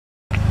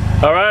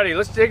Alrighty,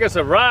 let's take us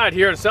a ride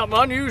here in something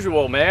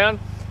unusual, man.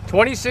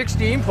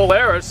 2016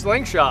 Polaris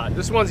Slingshot.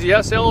 This one's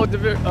the SL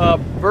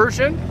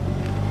version.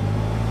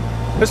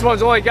 This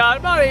one's only got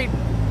about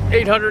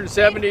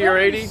 870 or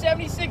 80.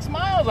 76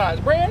 miles on it.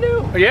 It's brand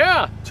new.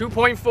 Yeah,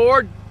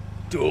 2.4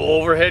 dual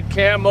overhead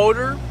cam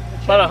motor.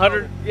 About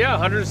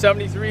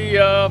 173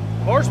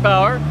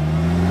 horsepower.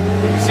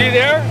 You see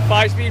there,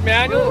 5-speed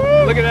manual.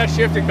 Look at that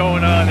shifting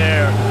going on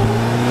there.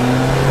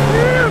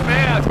 Woo,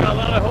 man, it's got a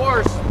lot of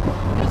horse.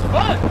 It's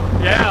fun.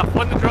 Yeah,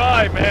 fun to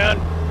drive, man.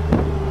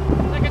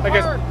 Like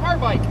a car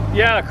bike.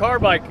 Yeah, a car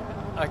bike.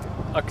 A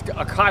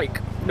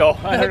kike. No,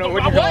 I don't know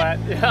what you call that.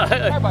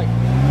 Yeah. Car bike.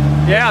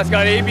 Yeah, it's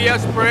got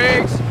ABS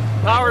brakes,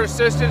 power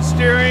assisted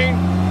steering.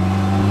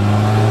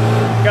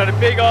 Got a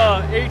big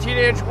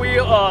 18-inch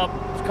wheel,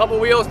 couple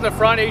wheels in the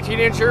front, 18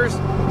 inchers,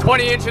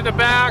 20-inch in the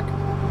back.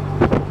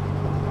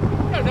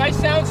 Got a nice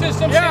sound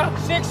system. Yeah.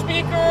 Six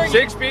speakers.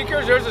 6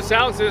 speakers. There's a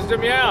sound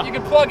system. Yeah. You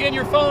can plug in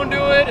your phone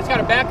to it. It's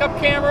got a backup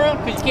camera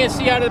because you can't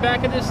see out of the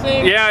back of this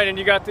thing. Yeah, and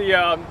you got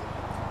the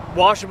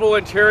washable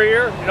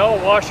interior. You know,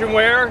 wash and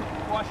wear.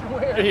 Wash and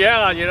wear.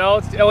 Yeah, you know,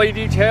 it's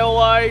LED tail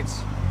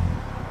lights,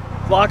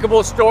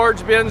 lockable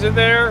storage bins in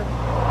there.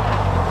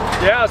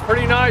 Yeah, it's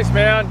pretty nice,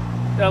 man.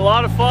 And a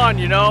lot of fun,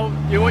 you know.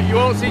 You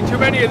won't see too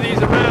many of these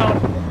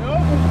around.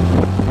 Nope.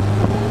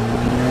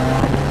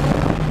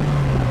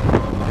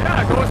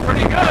 Yeah, it goes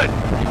pretty good.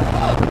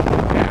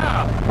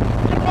 Yeah.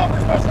 You don't know if we're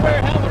supposed to wear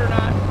a helmet or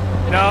not.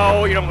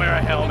 No, you don't wear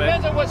a helmet.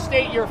 Depends on what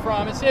state you're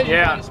from. It says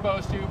you're kind of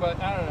supposed to, but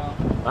I don't know.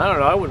 I don't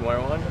know, I wouldn't wear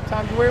one.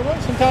 Sometimes you wear one,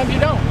 sometimes you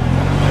don't.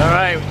 All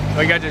right,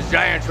 we got this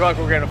giant truck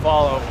we're gonna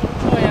follow.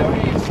 Oh yeah, we're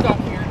gonna get stuck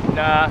here.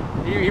 Nah,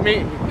 We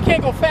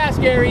can't go fast,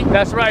 Gary.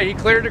 that's right, he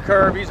cleared the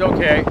curb, he's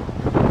okay.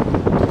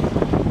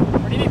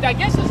 I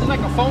guess this is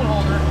like a phone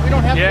holder. We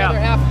don't have the other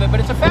half of it,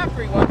 but it's a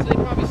factory one, so they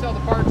can probably sell the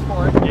parts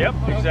for it. Yep,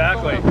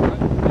 exactly.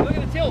 Look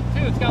at the tilt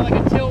too. It's got like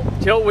a tilt.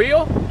 Tilt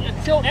wheel?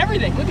 It's tilt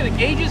everything. Look at the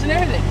gauges and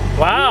everything.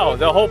 Wow,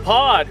 the whole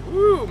pod.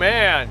 Woo,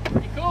 man.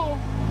 Pretty cool.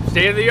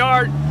 State of the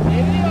art. State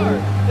of the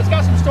art. It's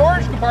got some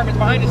storage compartments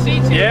behind the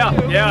seats here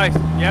too.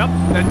 Yep,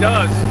 that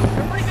does.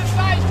 They're pretty good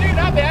size too.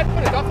 Not bad.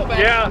 Put a duffel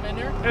bag in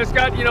there. And it's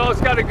got,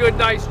 it's got a good,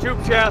 nice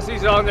tube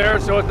chassis on there,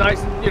 so it's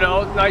nice,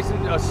 nice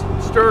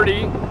and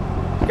sturdy.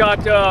 It's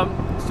got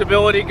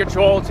stability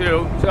control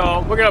too.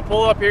 So we're gonna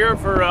pull up here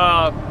for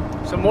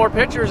some more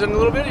pictures and a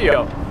little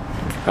video.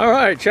 All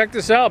right, check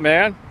this out,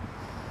 man.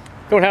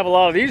 Don't have a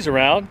lot of these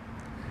around.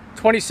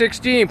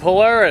 2016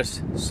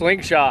 Polaris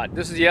Slingshot.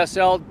 This is the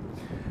SL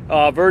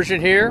version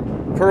here,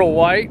 pearl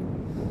white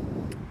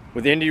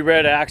with Indy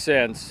Red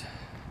Accents.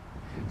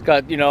 It's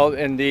got,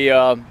 in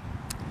the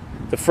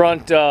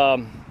front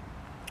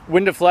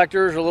wind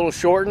deflectors are a little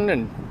shortened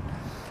and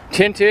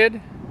tinted.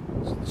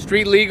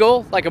 Street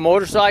legal, like a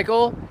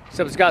motorcycle,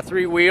 except it's got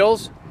 3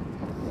 wheels.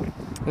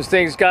 This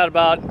thing's got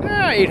about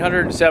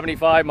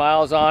 875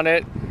 miles on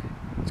it.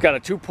 It's got a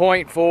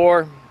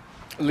 2.4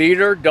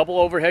 liter double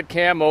overhead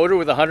cam motor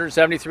with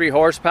 173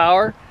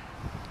 horsepower.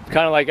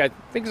 Kind of like, I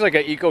think it's like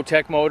an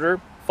Ecotech motor.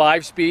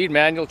 5-speed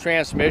manual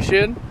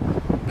transmission,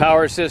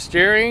 power assist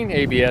steering,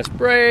 ABS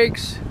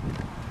brakes.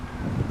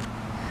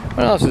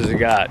 What else has it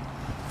got?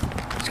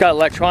 It's got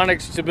electronic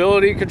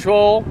stability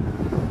control.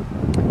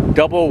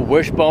 Double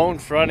wishbone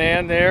front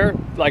end there,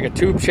 like a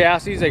tube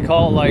chassis. They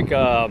call it like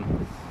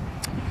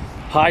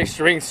high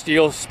strength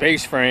steel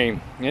space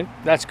frame. And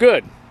that's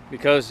good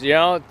because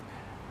you're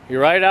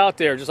right out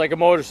there just like a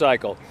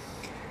motorcycle.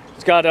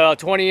 It's got a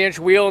 20-inch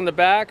wheel in the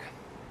back,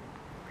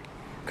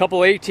 a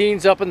couple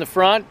 18s up in the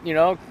front,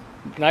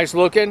 nice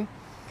looking.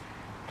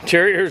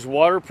 Interior's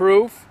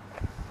waterproof,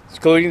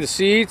 including the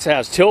seats.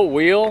 Has tilt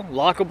wheel,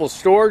 lockable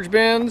storage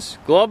bins,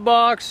 glove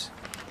box,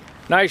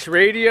 nice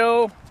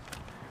radio.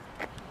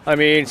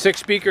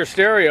 6-speaker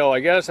stereo, I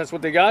guess that's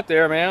what they got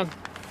there, man.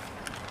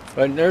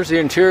 But there's the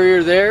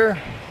interior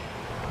there.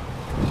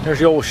 There's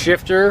the old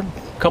shifter,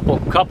 couple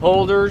cup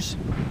holders,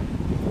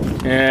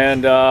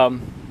 and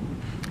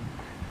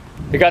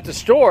they got the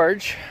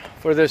storage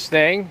for this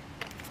thing.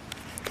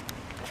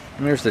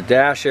 And there's the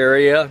dash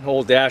area,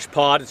 whole dash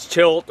pod. It's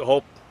tilt, the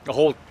whole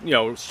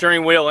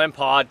steering wheel and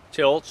pod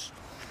tilts.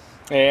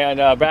 And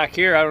back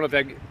here, I don't know if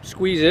I can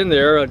squeeze in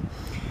there.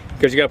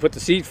 Because you got to put the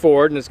seat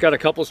forward, and it's got a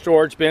couple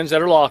storage bins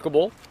that are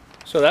lockable,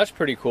 so that's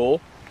pretty cool.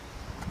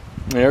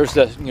 And there's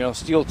the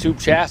steel tube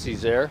chassis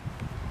there.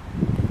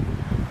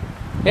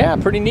 Yeah,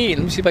 pretty neat.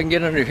 Let me see if I can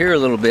get under here a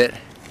little bit.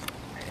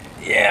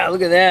 Yeah,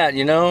 look at that.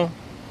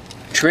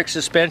 Trick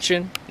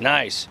suspension,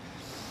 nice.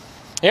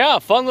 Yeah,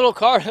 fun little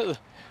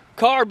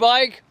car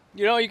bike.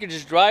 You can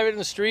just drive it in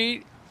the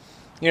street.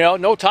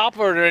 No top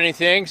load or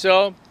anything,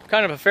 so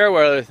kind of a fair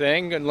weather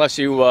thing, unless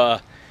you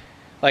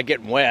like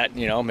getting wet,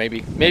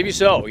 maybe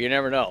so, you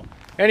never know.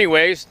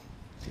 Anyways,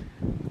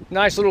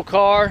 nice little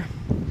car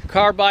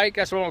bike,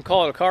 that's what I'm gonna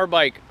call it, a car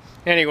bike.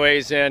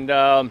 Anyways, and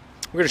we're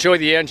gonna show you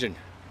the engine.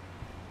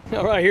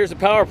 All right, here's the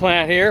power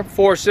plant here,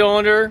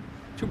 4-cylinder,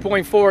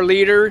 2.4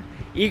 liter,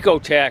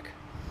 Ecotech.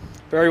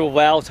 Variable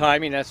valve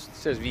timing, that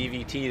says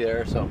VVT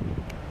there, so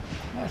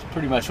that's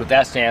pretty much what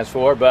that stands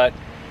for. But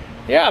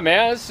Yeah,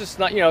 man, it's just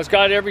not, you know, it's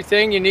got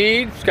everything you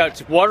need.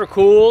 It's water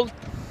cooled.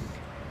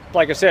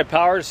 Like I said,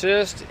 power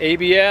assist,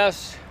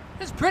 ABS.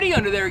 It's pretty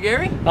under there,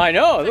 Gary. I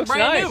know, it It's looks like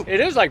nice. brand new.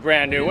 It is like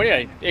brand new. What are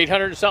you,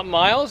 800 and something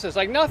miles? It's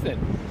like nothing.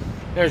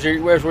 There's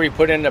where you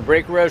put in the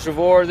brake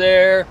reservoir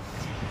there.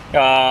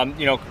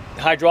 You know,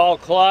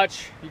 hydraulic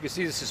clutch. You can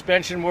see the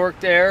suspension work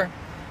there.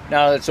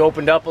 Now that it's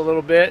opened up a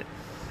little bit.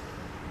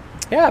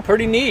 Yeah,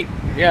 pretty neat.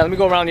 Yeah, let me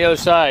go around the other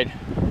side.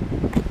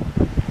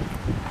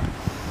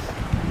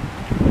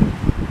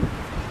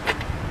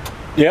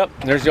 Yep,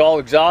 there's the all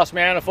exhaust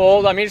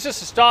manifold. I mean, it's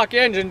just a stock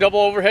engine, double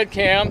overhead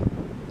cam.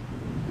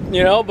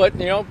 You know, but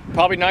you know,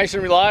 probably nice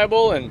and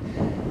reliable, and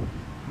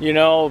you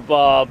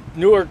know,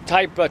 newer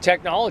type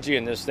technology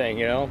in this thing.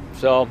 You know,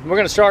 so we're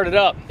gonna start it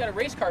up. You got a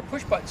race car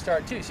push button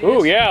start too. See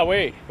Ooh, this? yeah.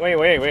 Wait. Okay,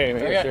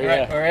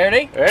 Yeah.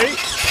 ready? Ready?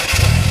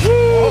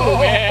 Woo,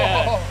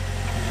 man!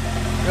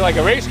 You're like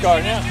a race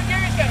car See now. this too,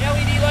 Gary? It's got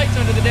LED lights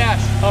under the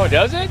dash. Oh,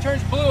 does it? It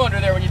turns blue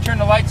under there when you turn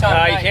the lights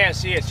on. You can't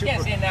see it. You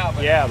can't see it now,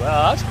 but Yeah,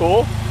 that's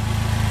cool.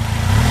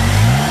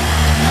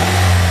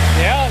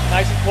 Yeah,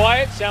 nice and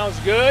quiet. Sounds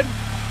good.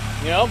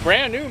 You know,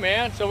 brand new,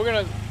 man. So we're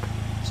gonna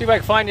see if I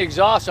can find the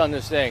exhaust on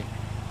this thing.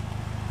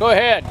 Go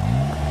ahead.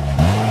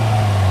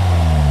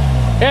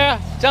 Yeah,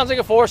 sounds like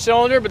a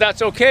 4-cylinder, but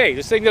that's okay.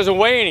 This thing doesn't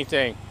weigh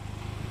anything.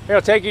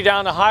 It'll take you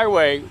down the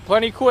highway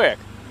plenty quick.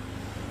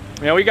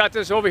 You know, we got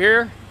this over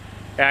here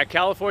at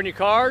California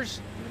Cars,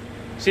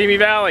 Simi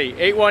Valley,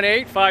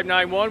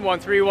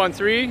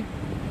 818-591-1313.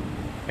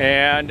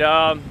 And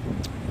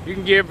you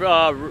can give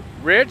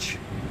Rich,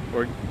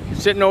 or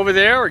sitting over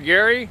there, or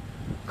Gary,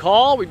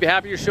 call. We'd be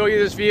happy to show you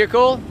this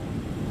vehicle.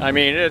 I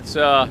mean, it's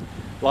a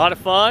lot of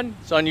fun.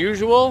 It's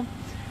unusual,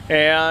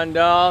 and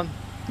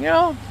you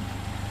know,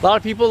 a lot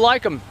of people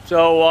like them.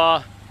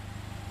 So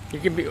you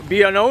can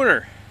be an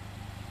owner.